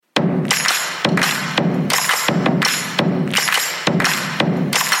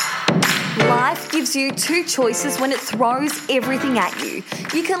gives you two choices when it throws everything at you.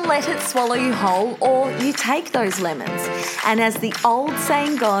 You can let it swallow you whole, or you take those lemons. And as the old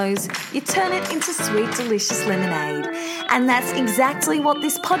saying goes, you turn it into sweet, delicious lemonade. And that's exactly what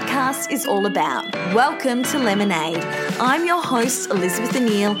this podcast is all about. Welcome to Lemonade. I'm your host, Elizabeth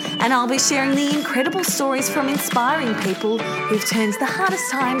O'Neill, and I'll be sharing the incredible stories from inspiring people who've turned the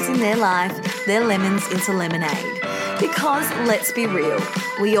hardest times in their life, their lemons, into lemonade. Because let's be real,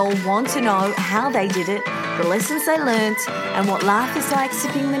 we all want to know how they did it, the lessons they learnt, and what life is like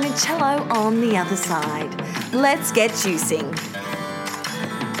sipping limoncello on the other side. Let's get juicing.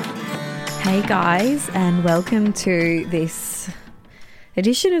 Hey guys, and welcome to this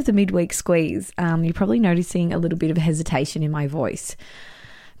edition of the Midweek Squeeze. You're probably noticing a little bit of hesitation in my voice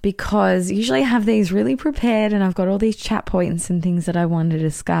because usually I have these really prepared and I've got all these chat points and things that I want to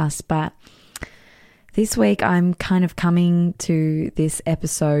discuss, but this week I'm kind of coming to this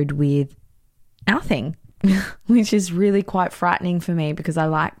episode with nothing, which is really quite frightening for me because I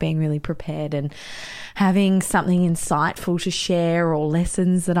like being really prepared and having something insightful to share or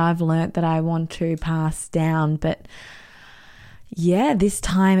lessons that I've learnt that I want to pass down. But yeah, this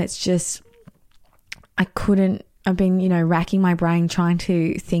time it's just, I've been, racking my brain trying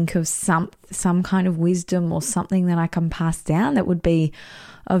to think of some kind of wisdom or something that I can pass down that would be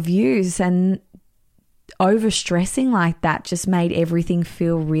of use, and overstressing like that just made everything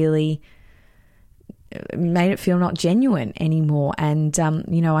made it feel not genuine anymore. And,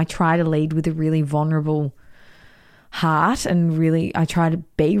 I try to lead with a really vulnerable heart, and I try to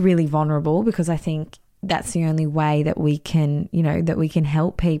be really vulnerable because I think that's the only way that we can,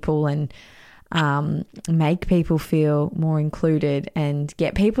 help people and make people feel more included and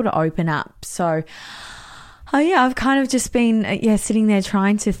get people to open up. So, I've kind of just been, sitting there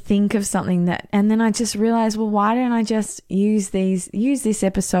trying to think of something and then I just realized, well, why don't I just use this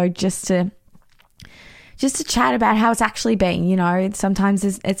episode just to chat about how it's actually been. Sometimes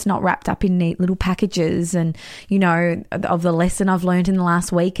it's not wrapped up in neat little packages and, of the lesson I've learned in the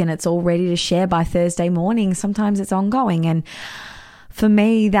last week and it's all ready to share by Thursday morning. Sometimes it's ongoing. And for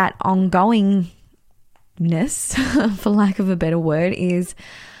me, that ongoingness, for lack of a better word, is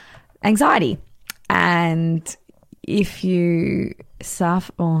anxiety. And if you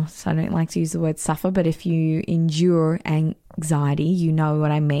suffer, I don't like to use the word suffer, but if you endure anxiety, you know what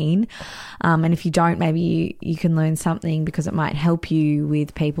I mean. And if you don't, maybe you can learn something because it might help you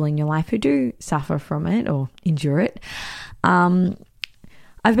with people in your life who do suffer from it or endure it. I've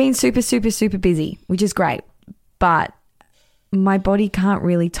been super, super, super busy, which is great, but my body can't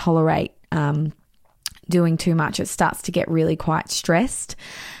really tolerate doing too much. It starts to get really quite stressed.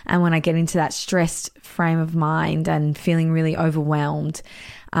 And when I get into that stressed frame of mind and feeling really overwhelmed,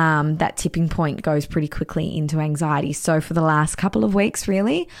 that tipping point goes pretty quickly into anxiety. So for the last couple of weeks,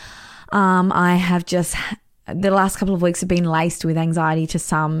 really, the last couple of weeks have been laced with anxiety to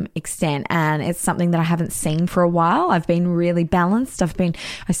some extent, and it's something that I haven't seen for a while. I've been really balanced. I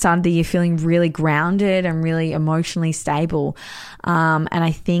started the year feeling really grounded and really emotionally stable. And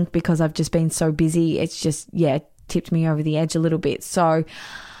I think because I've just been so busy, it's just, tipped me over the edge a little bit. So,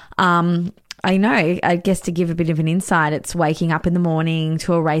 I guess to give a bit of an insight, it's waking up in the morning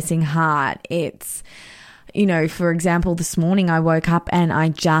to a racing heart. It's, for example, this morning I woke up and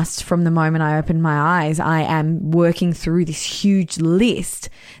from the moment I opened my eyes, I am working through this huge list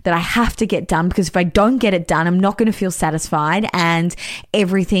that I have to get done, because if I don't get it done, I'm not going to feel satisfied and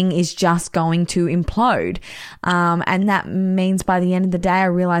everything is just going to implode. And that means by the end of the day, I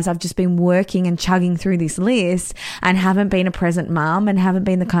realize I've just been working and chugging through this list and haven't been a present mum and haven't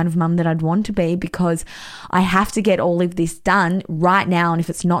been the kind of mum that I'd want to be, because I have to get all of this done right now. And if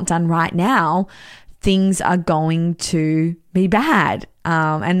it's not done right now, things are going to be bad.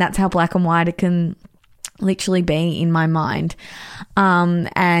 And that's how black and white it can literally be in my mind. And,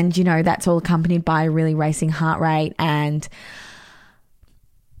 that's all accompanied by a really racing heart rate and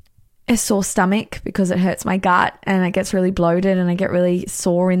a sore stomach because it hurts my gut and it gets really bloated and I get really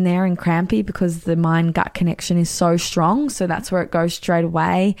sore in there and crampy because the mind-gut connection is so strong. So that's where it goes straight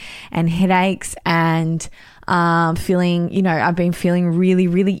away, and headaches and I've been feeling really,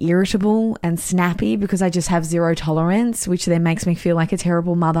 really irritable and snappy because I just have zero tolerance, which then makes me feel like a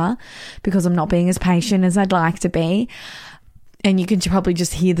terrible mother because I'm not being as patient as I'd like to be. And you can probably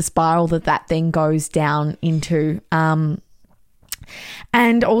just hear the spiral that then goes down into.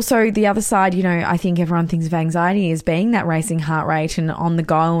 And also the other side, you know, I think everyone thinks of anxiety as being that racing heart rate and on the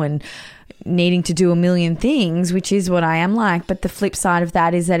go and needing to do a million things, which is what I am like. But the flip side of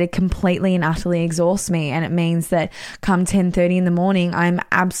that is that it completely and utterly exhausts me. And it means that come 10:30 in the morning, I'm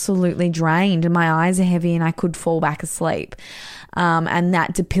absolutely drained and my eyes are heavy and I could fall back asleep. And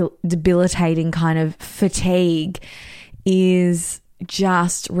that debilitating kind of fatigue is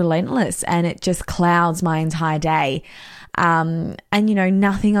just relentless and it just clouds my entire day. And, you know,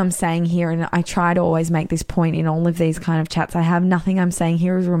 nothing I'm saying here, and I try to always make this point in all of these kind of chats I have, nothing I'm saying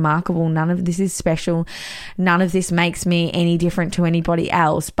here is remarkable. None of this is special. None of this makes me any different to anybody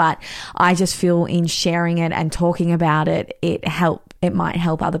else. But I just feel in sharing it and talking about it, it might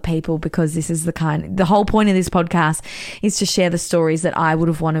help other people, because this is the whole point of this podcast is to share the stories that I would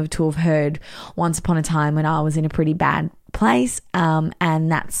have wanted to have heard once upon a time when I was in a pretty bad place,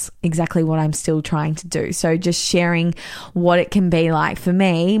 and that's exactly what I'm still trying to do. So just sharing what it can be like for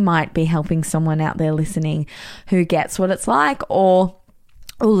me might be helping someone out there listening who gets what it's like or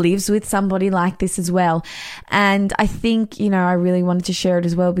lives with somebody like this as well. And I think, you know, I really wanted to share it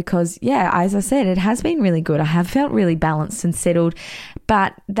as well because, yeah, as I said, it has been really good. I have felt really balanced and settled.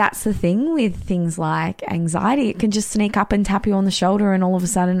 But that's the thing with things like anxiety. It can just sneak up and tap you on the shoulder and all of a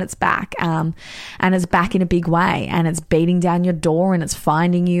sudden it's back. And it's back in a big way, and it's beating down your door and it's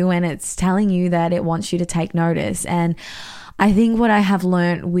finding you and it's telling you that it wants you to take notice. And I think what I have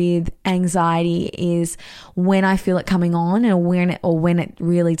learnt with anxiety is when I feel it coming on or when it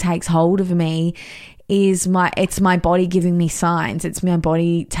really takes hold of me it's my body giving me signs. It's my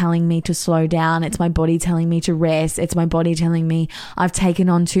body telling me to slow down. It's my body telling me to rest. It's my body telling me I've taken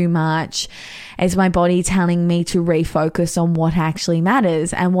on too much. It's my body telling me to refocus on what actually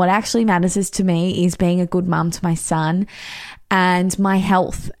matters. And what actually matters is to me is being a good mum to my son and my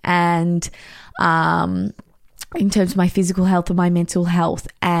health and, in terms of my physical health and my mental health.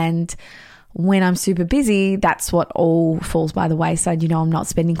 And when I'm super busy, that's what all falls by the wayside. You know, I'm not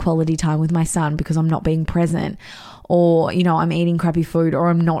spending quality time with my son because I'm not being present, or, you know, I'm eating crappy food, or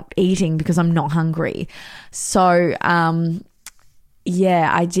I'm not eating because I'm not hungry. So, yeah,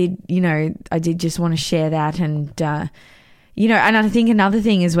 I did just want to share that. And, you know, and I think another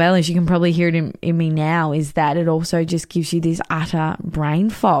thing as well, as you can probably hear it in me now, is that it also just gives you this utter brain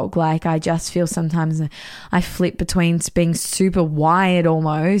fog. Like, I just feel sometimes I flip between being super wired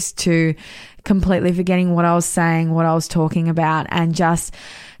almost to completely forgetting what I was saying, what I was talking about, and just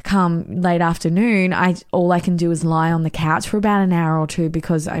come late afternoon, all I can do is lie on the couch for about an hour or two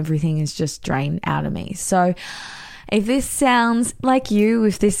because everything is just drained out of me. So if this sounds like you,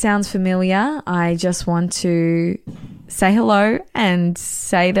 if this sounds familiar, I just want to say hello and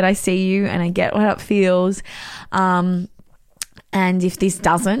say that I see you and I get what it feels. And if this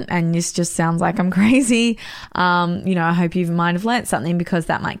doesn't, and this just sounds like I'm crazy, you know, I hope you might have learnt something, because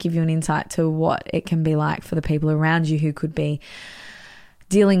that might give you an insight to what it can be like for the people around you who could be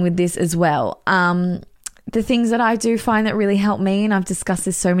dealing with this as well. The things that I do find that really help me, and I've discussed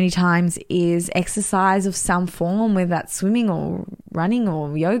this so many times, is exercise of some form, whether that's swimming or running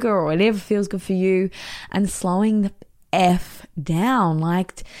or yoga or whatever feels good for you, and slowing the F down,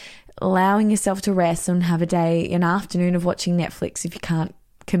 like allowing yourself to rest and have an afternoon of watching Netflix if you can't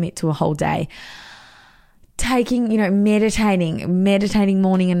commit to a whole day. Taking, you know, meditating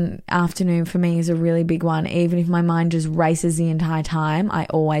morning and afternoon for me is a really big one. Even if my mind just races the entire time, I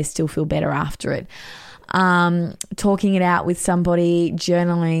always still feel better after it. Talking it out with somebody,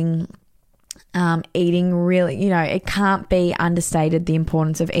 journaling, eating really, you know, it can't be understated, the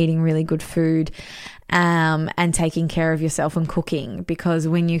importance of eating really good food, and taking care of yourself and cooking, because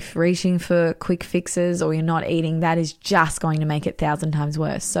when you're reaching for quick fixes or you're not eating, that is just going to make it 1,000 times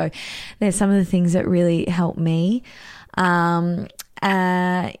worse. So there's some of the things that really help me. So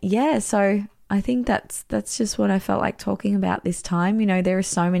I think that's just what I felt like talking about this time. You know, there are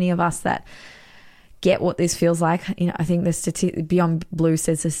so many of us that get what this feels like. You know, I think Beyond Blue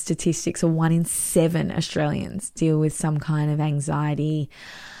says the statistics are 1 in 7 Australians deal with some kind of anxiety,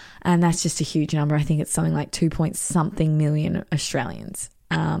 and that's just a huge number. I think it's something like 2-point-something million Australians,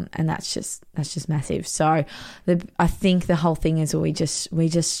 and that's just massive. So I think the whole thing is we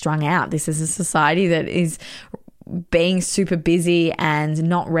just strung out. This is a society that is being super busy and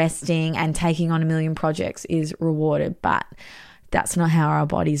not resting and taking on a million projects is rewarded, but that's not how our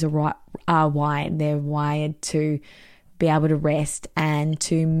bodies are wired. They're wired to be able to rest and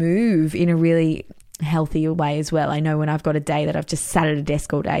to move in a really healthy way as well. I know when I've got a day that I've just sat at a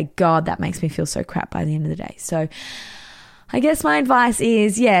desk all day, God, that makes me feel so crap by the end of the day. So I guess my advice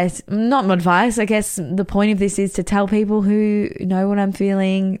is, yes, not my advice. I guess the point of this is to tell people who know what I'm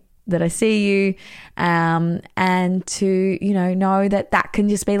feeling that I see you, and to, know that can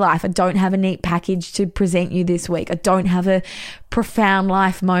just be life. I don't have a neat package to present you this week. I don't have a profound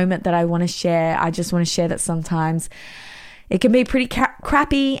life moment that I want to share. I just want to share that sometimes it can be pretty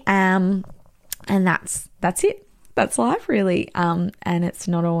crappy, and that's it. That's life, really. And it's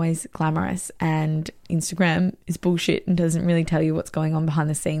not always glamorous, and Instagram is bullshit and doesn't really tell you what's going on behind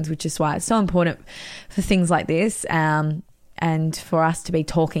the scenes, which is why it's so important for things like this, and for us to be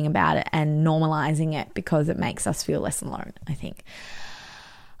talking about it and normalizing it, because it makes us feel less alone, I think.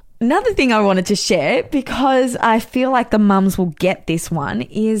 Another thing I wanted to share, because I feel like the mums will get this one,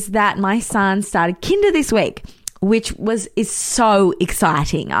 is that my son started kinder this week, which is so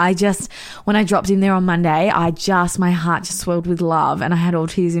exciting. When I dropped in there on Monday, my heart just swelled with love, and I had all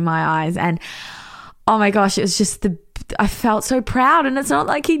tears in my eyes, and oh my gosh, it was just I felt so proud. And it's not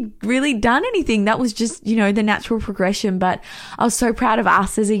like he'd really done anything. That was just, the natural progression. But I was so proud of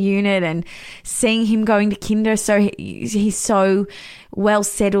us as a unit, and seeing him going to kinder. So he's so well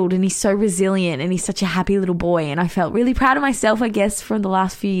settled, and he's so resilient, and he's such a happy little boy. And I felt really proud of myself, I guess, for the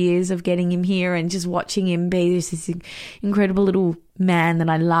last few years of getting him here and just watching him be this incredible little man that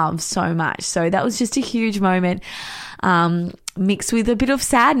I love so much. So that was just a huge moment. Mixed with a bit of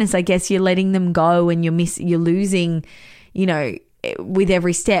sadness, I guess. You're letting them go, and you're losing, with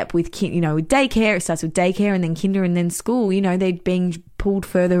every step, with with daycare. It starts with daycare, and then kinder, and then school. They're being pulled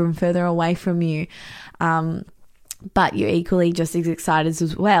further and further away from you, but you're equally just as excited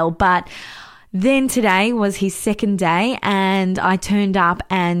as well. But then today was his second day, and I turned up,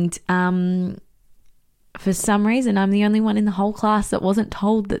 and for some reason, I'm the only one in the whole class that wasn't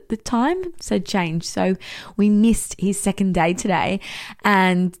told that the time had changed. So we missed his second day today.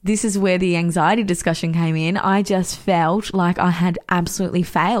 And this is where the anxiety discussion came in. I just felt like I had absolutely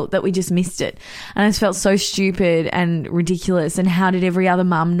failed, that we just missed it. And I just felt so stupid and ridiculous. And how did every other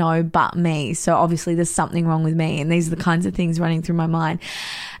mum know but me? So obviously there's something wrong with me. And these are the kinds of things running through my mind.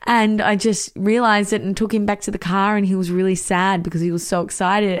 And I just realized it and took him back to the car, and he was really sad because he was so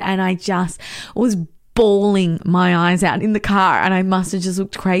excited. And I just was bawling my eyes out in the car, and I must have just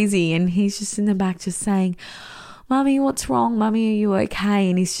looked crazy. And he's just in the back just saying, "Mummy, what's wrong? Mummy, are you okay?"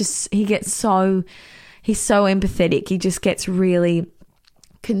 And he's so empathetic. He just gets really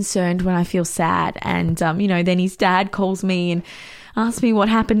concerned when I feel sad. And, then his dad calls me and asks me what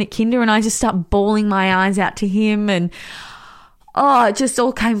happened at kinder, and I just start bawling my eyes out to him, and it just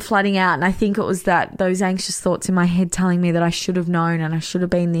all came flooding out. And I think it was those anxious thoughts in my head telling me that I should have known, and I should have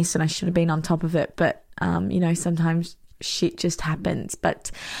been this, and I should have been on top of it. But, sometimes shit just happens. But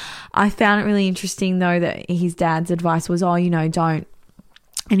I found it really interesting, though, that his dad's advice was, don't.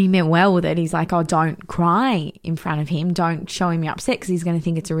 And he meant well with it. He's like, don't cry in front of him. Don't show him you're upset, because he's going to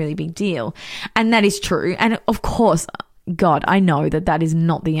think it's a really big deal. And that is true. And of course, God, I know that is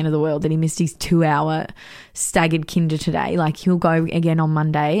not the end of the world, that he missed his 2-hour staggered kinder today. Like, he'll go again on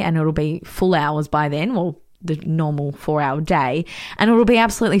Monday, and it'll be full hours by then, well, the normal 4-hour day, and it'll be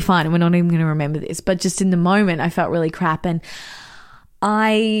absolutely fine. And we're not even going to remember this. But just in the moment, I felt really crap. And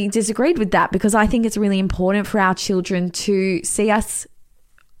I disagreed with that, because I think it's really important for our children to see us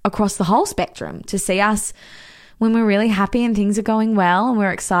across the whole spectrum, to see us when we're really happy and things are going well and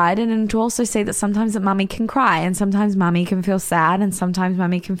we're excited, and to also see that sometimes that mummy can cry, and sometimes mummy can feel sad, and sometimes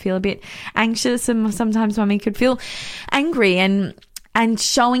mummy can feel a bit anxious, and sometimes mummy could feel angry, and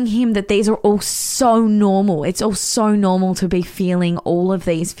showing him that these are all so normal. It's all so normal to be feeling all of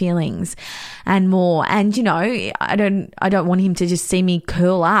these feelings and more. And, I don't want him to just see me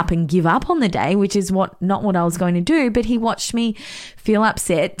curl up and give up on the day, which is not what I was going to do. But he watched me feel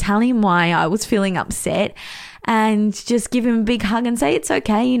upset, tell him why I was feeling upset, and just give him a big hug and say, it's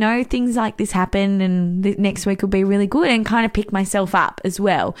okay, things like this happen, and the next week will be really good, and kind of pick myself up as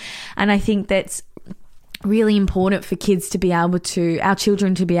well. And I think that's really important for our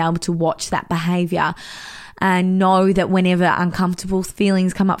children to be able to watch that behavior, and know that whenever uncomfortable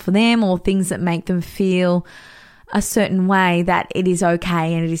feelings come up for them, or things that make them feel a certain way, that it is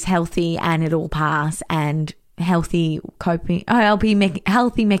okay, and it is healthy, and it'll pass, and healthy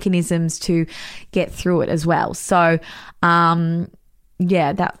mechanisms to get through it as well. So, that's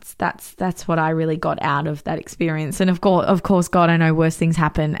what I really got out of that experience. And of course, God, I know worse things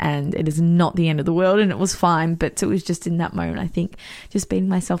happen, and it is not the end of the world, and it was fine. But it was just in that moment, I think, just beating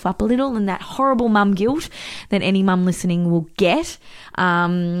myself up a little, and that horrible mum guilt that any mum listening will get.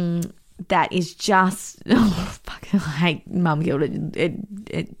 That is just, I hate mum guilt.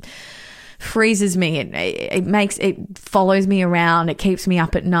 It freezes me. It follows me around. It keeps me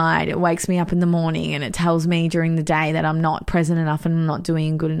up at night. It wakes me up in the morning, and it tells me during the day that I'm not present enough and I'm not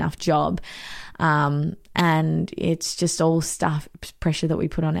doing a good enough job. And it's just all pressure that we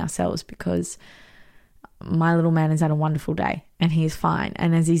put on ourselves, because my little man has had a wonderful day and he's fine.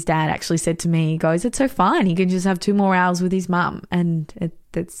 And as his dad actually said to me, he goes, it's so fine. He can just have 2 more hours with his mum. And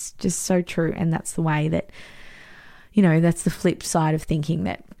that's just so true. And that's the way that, that's the flip side of thinking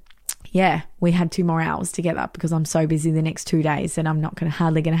that, yeah, we had 2 more hours together because I'm so busy the next 2 days and I'm not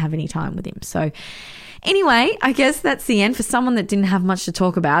hardly going to have any time with him. So anyway, I guess that's the end. For someone that didn't have much to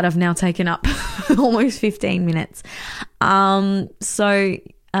talk about, I've now taken up almost 15 minutes.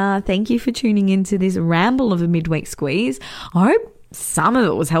 Thank you for tuning into this ramble of a midweek squeeze. I hope some of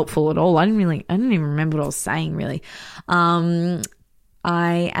it was helpful at all. I didn't even remember what I was saying really.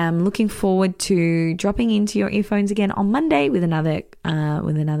 I am looking forward to dropping into your earphones again on Monday with another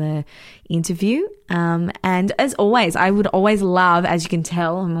interview. And as always, I would always love, as you can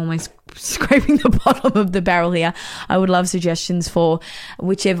tell, I'm almost scraping the bottom of the barrel here. I would love suggestions for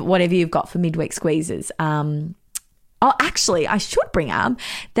whatever you've got for midweek squeezes. Actually, I should bring up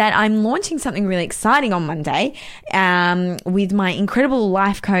that I'm launching something really exciting on Monday with my incredible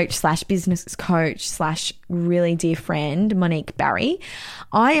life coach / business coach / really dear friend, Monique Barry.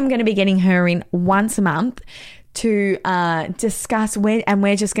 I am going to be getting her in once a month to discuss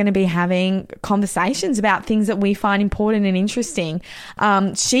we're just going to be having conversations about things that we find important and interesting.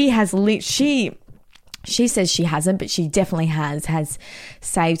 She says she hasn't, but she definitely has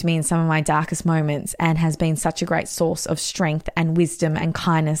saved me in some of my darkest moments and has been such a great source of strength and wisdom and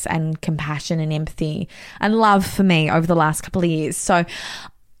kindness and compassion and empathy and love for me over the last couple of years. So,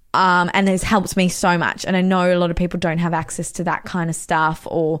 and has helped me so much. And I know a lot of people don't have access to that kind of stuff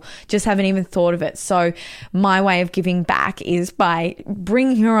or just haven't even thought of it. So my way of giving back is by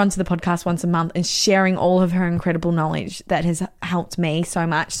bringing her onto the podcast once a month and sharing all of her incredible knowledge that has helped me so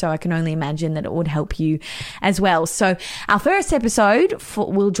much. So I can only imagine that it would help you as well. So our first episode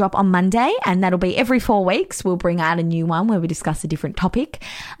will drop on Monday, and that'll be every 4 weeks. We'll bring out a new one where we discuss a different topic.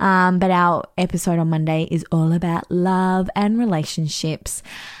 But our episode on Monday is all about love and relationships.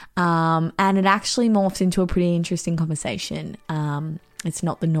 And it actually morphs into a pretty interesting conversation. It's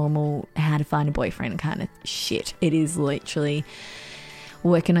not the normal how to find a boyfriend kind of shit. It is literally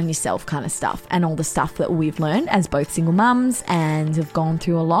working on yourself kind of stuff, and all the stuff that we've learned as both single mums and have gone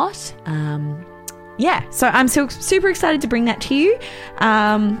through a lot. So I'm so super excited to bring that to you.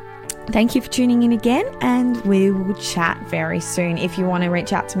 Thank you for tuning in again, and we will chat very soon. If you want to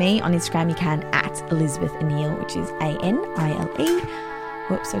reach out to me on Instagram, you can at Elizabeth Anile, which is ANILE.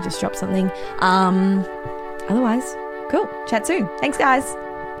 Whoops, I just dropped something. Otherwise, cool. Chat soon. Thanks, guys.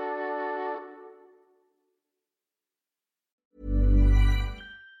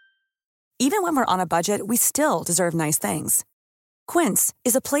 Even when we're on a budget, we still deserve nice things. Quince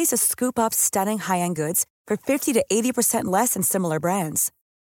is a place to scoop up stunning high-end goods for 50 to 80% less than similar brands.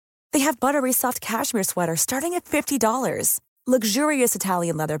 They have buttery soft cashmere sweaters starting at $50, luxurious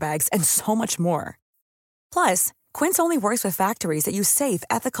Italian leather bags, and so much more. Plus, Quince only works with factories that use safe,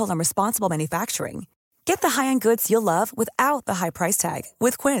 ethical, and responsible manufacturing. Get the high-end goods you'll love without the high price tag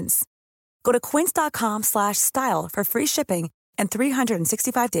with Quince. Go to quince.com/style for free shipping and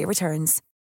 365-day returns.